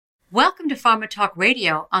Welcome to Pharma Talk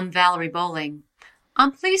Radio. I'm Valerie Bowling.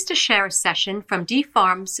 I'm pleased to share a session from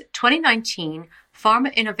DPharm's 2019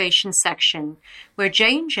 Pharma Innovation section, where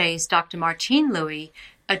J&J's Dr. Martine Lewi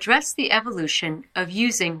addressed the evolution of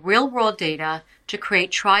using real-world data to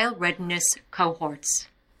create trial readiness cohorts.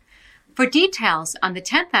 For details on the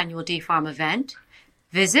 10th annual DPharm event,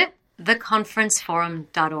 visit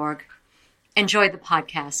theconferenceforum.org. Enjoy the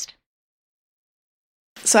podcast.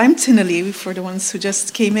 So I'm Martine Lewi for the ones who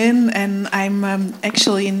just came in, and I'm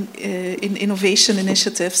actually in innovation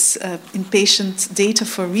initiatives in patient data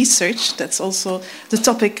for research. That's also the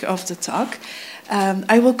topic of the talk.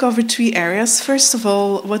 I will cover three areas. First of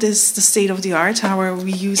all, what is the state of the art? How are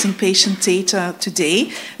we using patient data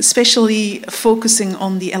today, especially focusing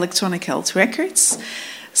on the electronic health records?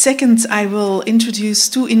 Second, I will introduce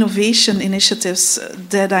two innovation initiatives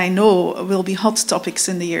that I know will be hot topics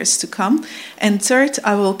in the years to come. And third,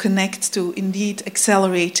 I will connect to indeed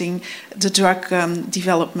accelerating the drug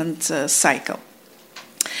development cycle.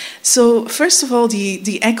 So first of all,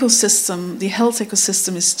 the ecosystem, the health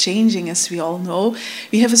ecosystem is changing, as we all know.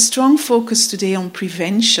 We have a strong focus today on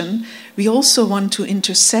prevention. We also want to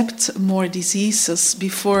intercept more diseases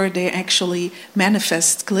before they actually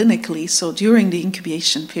manifest clinically, so during the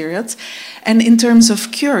incubation period. And in terms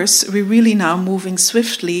of cures, we're really now moving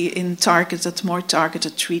swiftly in more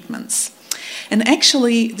targeted treatments. And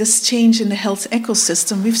actually, this change in the health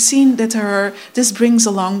ecosystem, we've seen that this brings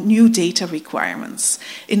along new data requirements.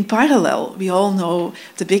 In parallel, we all know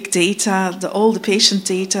the big data, all the patient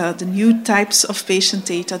data, the new types of patient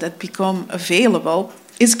data that become available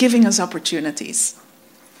is giving us opportunities.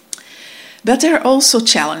 But there are also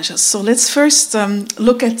challenges. So let's first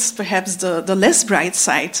look at perhaps the less bright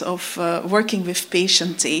side of working with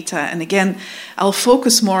patient data. And again, I'll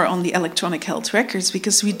focus more on the electronic health records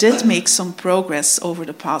because we did make some progress over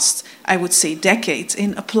the past, I would say, decades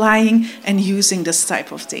in applying and using this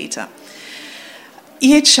type of data.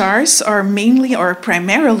 EHRs are mainly or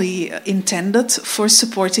primarily intended for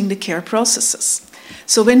supporting the care processes.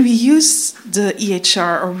 So when we use the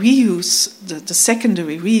EHR or reuse, the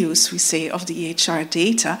secondary reuse, we say, of the EHR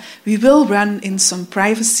data, we will run in some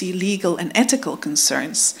privacy, legal, and ethical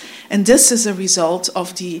concerns. And this is a result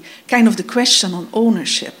of the question on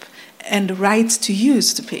ownership and the right to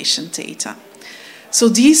use the patient data. So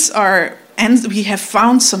and we have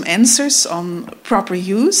found some answers on proper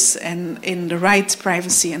use and in the right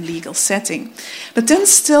privacy and legal setting. But then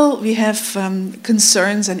still we have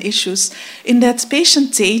concerns and issues in that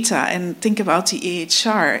patient data, and think about the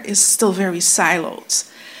EHR, is still very siloed.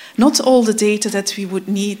 Not all the data that we would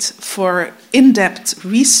need for in-depth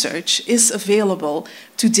research is available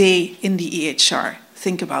today in the EHR.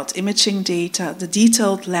 Think about imaging data, the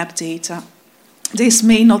detailed lab data. This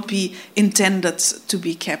may not be intended to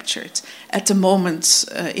be captured at the moment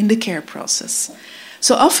in the care process.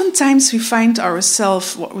 So oftentimes we find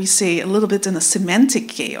ourselves, what we say, a little bit in a semantic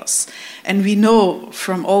chaos. And we know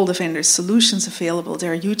from all the vendor solutions available,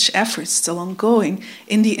 there are huge efforts still ongoing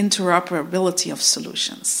in the interoperability of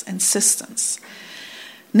solutions and systems.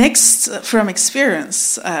 Next, from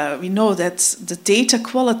experience, we know that the data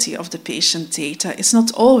quality of the patient data is not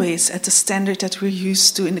always at the standard that we're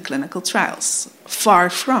used to in the clinical trials. Far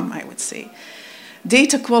from, I would say.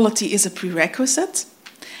 Data quality is a prerequisite.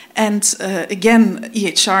 And again,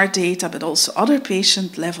 EHR data, but also other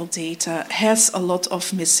patient-level data, has a lot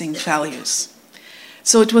of missing values.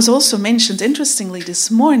 So it was also mentioned, interestingly, this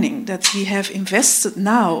morning that we have invested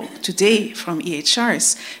now, today, from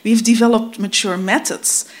EHRs. We've developed mature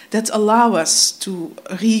methods that allow us to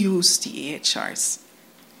reuse the EHRs.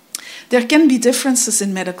 There can be differences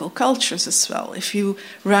in medical cultures as well. If you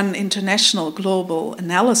run international global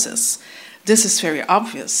analysis, this is very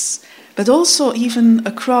obvious. But also even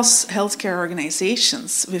across healthcare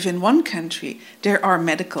organizations within one country, there are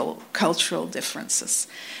medical cultural differences.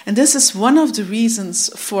 And this is one of the reasons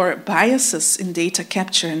for biases in data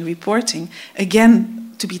capture and reporting,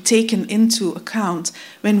 again, to be taken into account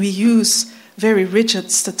when we use very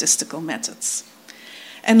rigid statistical methods.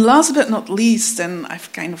 And last but not least, and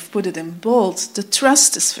I've kind of put it in bold, the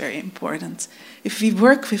trust is very important. If we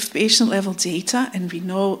work with patient-level data and we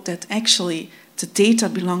know that actually the data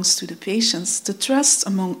belongs to the patients, the trust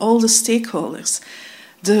among all the stakeholders,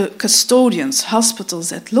 the custodians, hospitals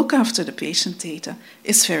that look after the patient data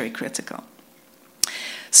is very critical.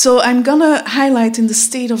 So I'm going to highlight in the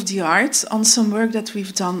state of the art on some work that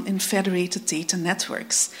we've done in federated data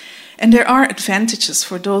networks. And there are advantages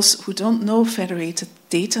for those who don't know federated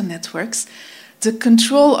data networks. the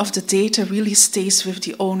control of the data really stays with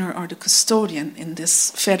the owner or the custodian in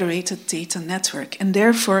this federated data network, and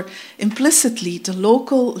therefore, implicitly, the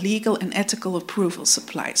local legal and ethical approvals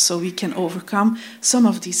apply, so we can overcome some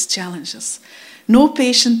of these challenges. No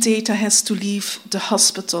patient data has to leave the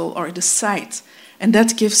hospital or the site, and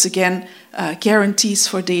that gives, again, guarantees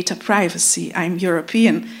for data privacy. I'm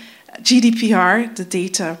European. GDPR, the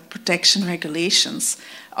data protection regulations,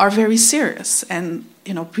 are very serious, and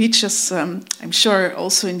breaches, I'm sure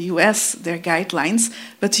also in the US, their guidelines,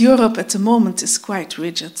 but Europe at the moment is quite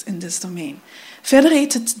rigid in this domain.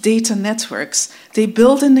 Federated data networks, they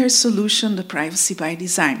build in their solution the privacy by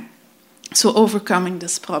design, so overcoming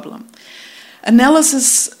this problem.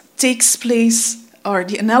 Analysis takes place, or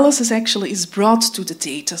the analysis actually is brought to the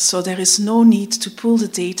data, so there is no need to pull the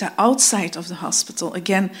data outside of the hospital.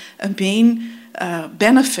 Again, a main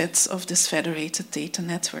benefits of this federated data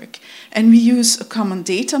network. And we use a common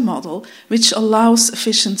data model which allows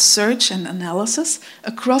efficient search and analysis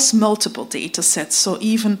across multiple data sets. So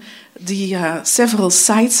even the several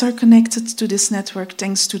sites are connected to this network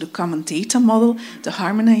thanks to the common data model, the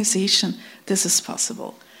harmonization. This is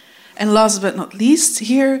possible. And last but not least,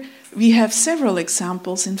 here we have several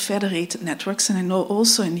examples in federated networks, and I know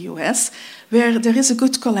also in the US, where there is a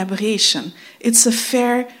good collaboration. It's a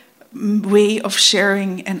fair way of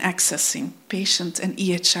sharing and accessing patient and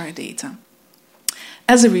EHR data.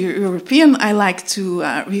 As a European, I like to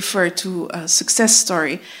refer to a success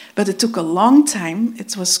story, but it took a long time.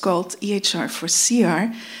 It was called EHR for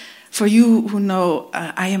CR. For you who know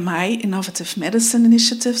IMI, Innovative Medicine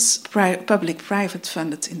Initiatives, public-private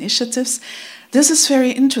funded initiatives, this is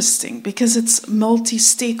very interesting because it's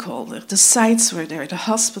multi-stakeholder. The sites were there, the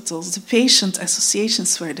hospitals, the patient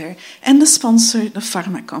associations were there, and the sponsor, the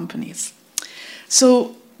pharma companies.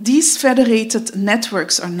 So these federated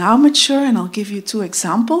networks are now mature, and I'll give you 2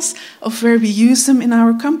 examples of where we use them in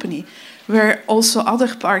our company, where also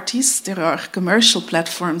other parties, there are commercial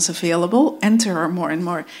platforms available, and there are more and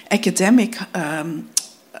more academic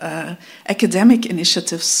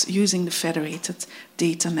initiatives using the federated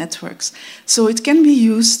data networks. So it can be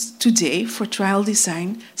used today for trial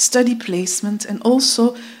design, study placement, and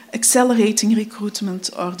also accelerating recruitment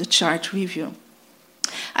or the chart review.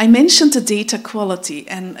 I mentioned the data quality,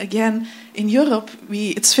 and again, in Europe,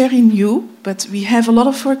 it's very new, but we have a lot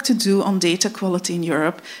of work to do on data quality in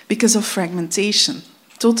Europe because of fragmentation.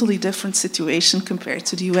 Totally different situation compared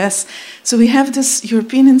to the US. So we have this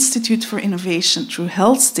European Institute for Innovation through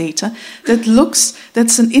Health Data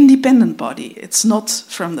that's an independent body. It's not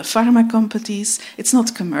from the pharma companies, it's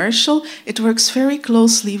not commercial. It works very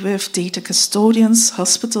closely with data custodians,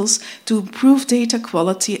 hospitals, to improve data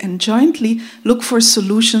quality and jointly look for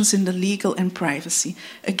solutions in the legal and privacy,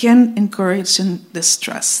 again encouraging this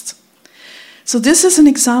trust. So this is an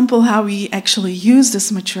example how we actually use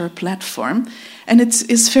this mature platform, and it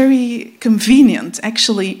is very convenient.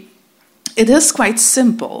 Actually, it is quite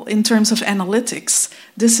simple in terms of analytics.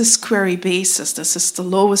 This is query basis. This is the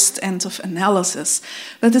lowest end of analysis.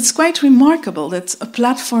 But it's quite remarkable that a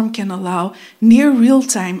platform can allow near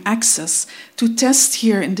real-time access to test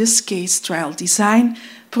here, in this case, trial design,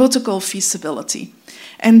 protocol feasibility.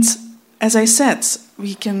 And as I said,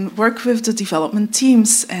 we can work with the development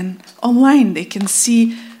teams, and online they can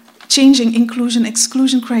see changing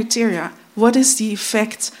inclusion-exclusion criteria. What is the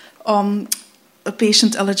effect on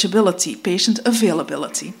patient eligibility, patient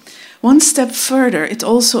availability? One step further, it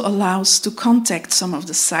also allows to contact some of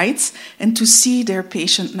the sites and to see their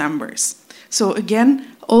patient numbers. So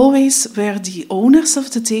again, always where the owners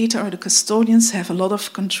of the data or the custodians have a lot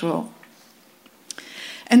of control.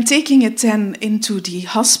 And taking it then into the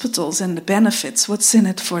hospitals and the benefits, what's in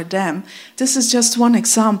it for them, this is just one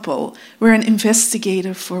example where an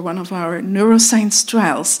investigator for one of our neuroscience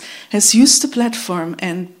trials has used the platform,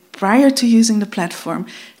 and prior to using the platform,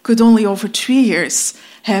 could only over 3 years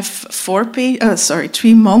have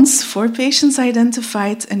 3 months, 4 patients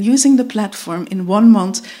identified, and using the platform in 1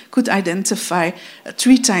 month could identify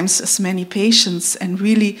 3 times as many patients, and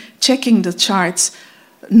really checking the charts,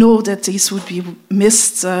 know that these would be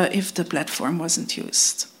missed if the platform wasn't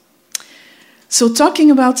used. So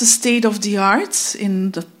talking about the state of the art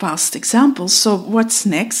in the past examples, so what's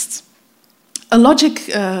next? A logic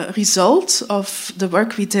result of the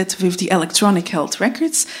work we did with the electronic health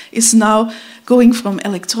records is now going from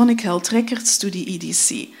electronic health records to the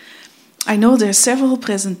EDC. I know there are several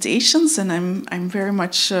presentations, and I'm very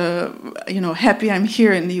much happy I'm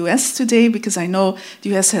here in the US today, because I know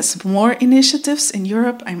the US has more initiatives. In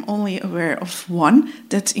Europe, I'm only aware of one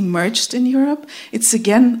that emerged in Europe. It's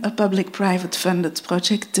again a public-private funded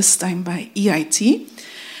project, this time by EIT.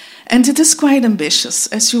 And it is quite ambitious.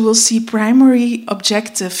 As you will see, primary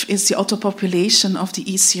objective is the autopopulation of the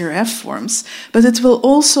eCRF forms, but it will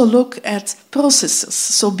also look at processes,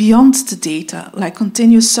 so beyond the data, like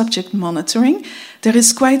continuous subject monitoring. There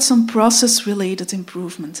is quite some process-related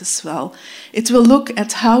improvement as well. It will look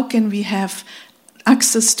at how can we have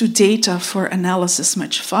access to data for analysis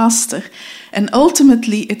much faster. And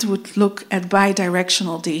ultimately, it would look at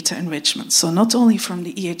bidirectional data enrichment. So not only from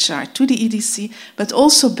the EHR to the EDC, but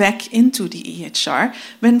also back into the EHR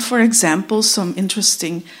when, for example, some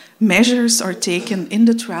interesting measures are taken in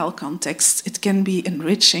the trial context. It can be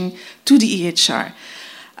enriching to the EHR.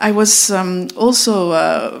 I was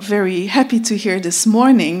also very happy to hear this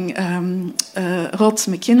morning Rod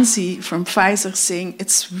McKinsey from Pfizer saying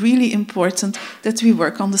it's really important that we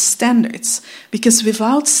work on the standards, because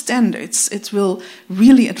without standards, it will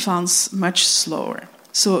really advance much slower.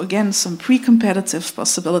 So again, some pre-competitive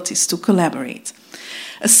possibilities to collaborate.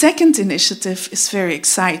 A second initiative is very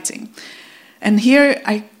exciting. And here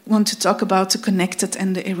I want to talk about the connected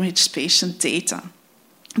and the enriched patient data.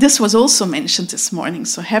 This was also mentioned this morning,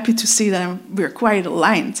 so happy to see that we're quite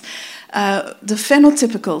aligned. The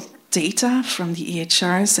phenotypical data from the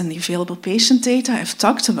EHRs and the available patient data, I've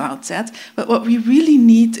talked about that, but what we really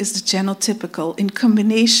need is the genotypical in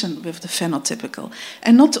combination with the phenotypical.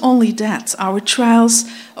 And not only that, our trials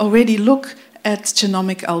already look at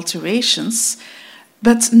genomic alterations,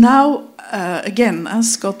 but now, again,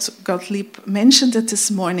 as Scott Gottlieb mentioned it this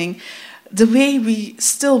morning, the way we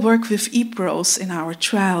still work with ePros in our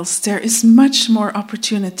trials, there is much more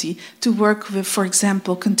opportunity to work with, for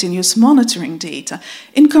example, continuous monitoring data,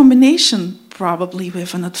 in combination probably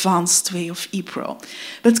with an advanced way of ePro.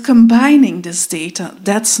 But combining this data,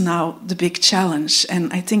 that's now the big challenge,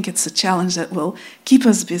 and I think it's a challenge that will keep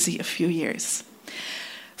us busy a few years.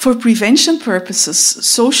 For prevention purposes,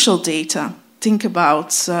 social data, think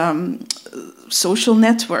about social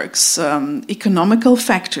networks, economical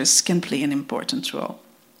factors can play an important role.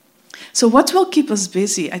 So what will keep us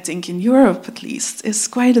busy, I think in Europe at least, is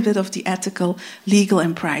quite a bit of the ethical, legal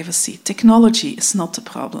and privacy. Technology is not the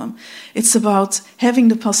problem. It's about having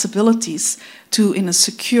the possibilities to, in a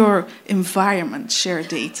secure environment, share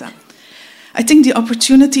data. I think the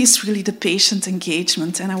opportunity is really the patient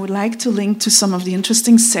engagement, and I would like to link to some of the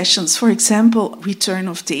interesting sessions, for example, return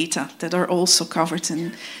of data, that are also covered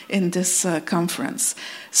in this conference.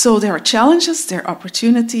 So there are challenges, there are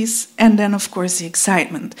opportunities, and then, of course, the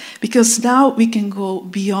excitement, because now we can go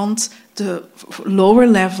beyond the lower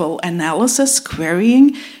level analysis,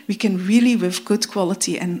 querying. We can really, with good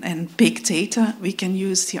quality and big data, we can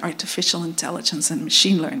use the artificial intelligence and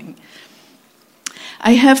machine learning.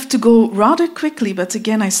 I have to go rather quickly, but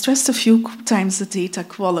again, I stressed a few times the data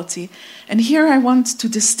quality. And here I want to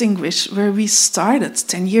distinguish where we started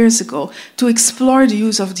 10 years ago to explore the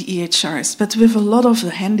use of the EHRs, but with a lot of the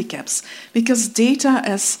handicaps, because data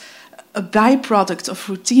as a byproduct of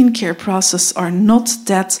routine care process are not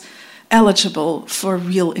that eligible for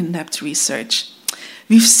real in-depth research.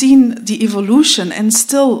 We've seen the evolution, and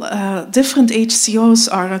still different HCOs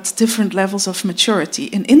are at different levels of maturity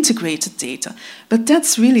in integrated data. But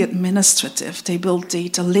that's really administrative. They build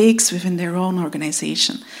data lakes within their own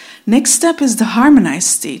organization. Next step is the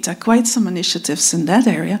harmonized data, quite some initiatives in that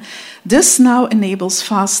area. This now enables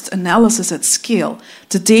fast analysis at scale.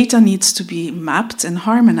 The data needs to be mapped and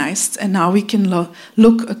harmonized, and now we can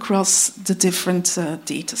look across the different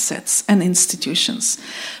data sets and institutions.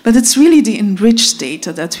 But it's really the enriched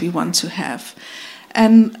data that we want to have.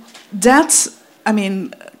 And that's,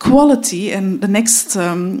 quality, and the next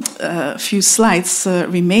few slides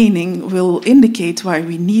remaining will indicate why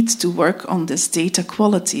we need to work on this data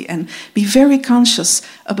quality and be very conscious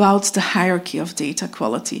about the hierarchy of data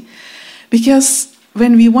quality. Because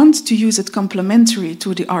when we want to use it complementary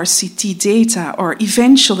to the RCT data, or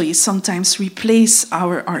eventually sometimes replace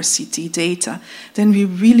our RCT data, then we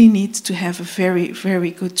really need to have a very, very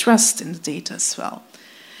good trust in the data as well.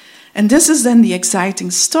 And this is then the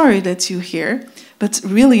exciting story that you hear, but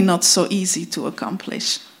really not so easy to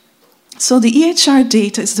accomplish. So the EHR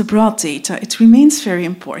data is the broad data. It remains very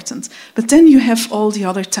important. But then you have all the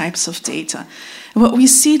other types of data. And what we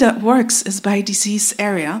see that works is by disease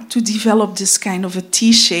area to develop this kind of a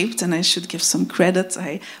T-shaped, and I should give some credit.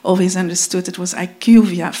 I always understood it was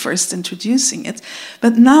IQVIA first introducing it.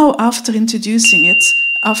 But now, after introducing it,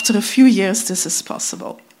 after a few years, this is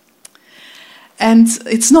possible. And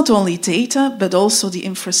it's not only data, but also the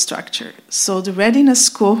infrastructure. So the Readiness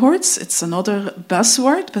Cohorts, it's another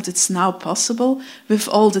buzzword, but it's now possible with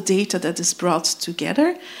all the data that is brought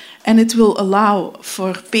together. and it will allow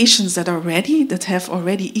for patients that are ready, that have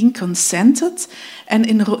already consented, and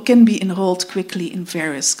can be enrolled quickly in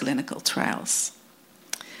various clinical trials.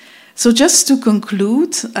 So just to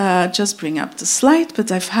conclude, just bring up the slide,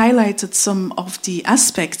 but I've highlighted some of the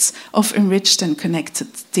aspects of enriched and connected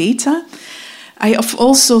data. I have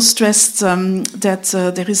also stressed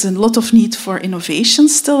that there is a lot of need for innovation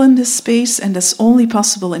still in this space, and that's only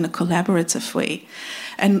possible in a collaborative way.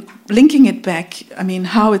 And linking it back, I mean,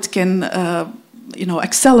 how it can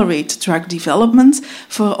accelerate drug development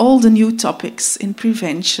for all the new topics in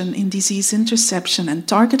prevention, in disease interception, and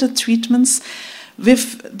targeted treatments.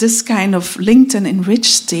 With this kind of linked and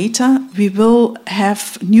enriched data, we will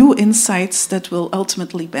have new insights that will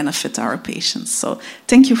ultimately benefit our patients. So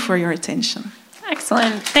thank you for your attention.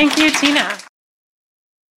 Excellent. Thank you, Tina.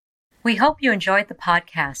 We hope you enjoyed the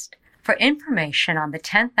podcast. For information on the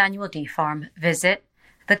 10th Annual DPharm, visit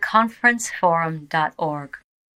theconferenceforum.org.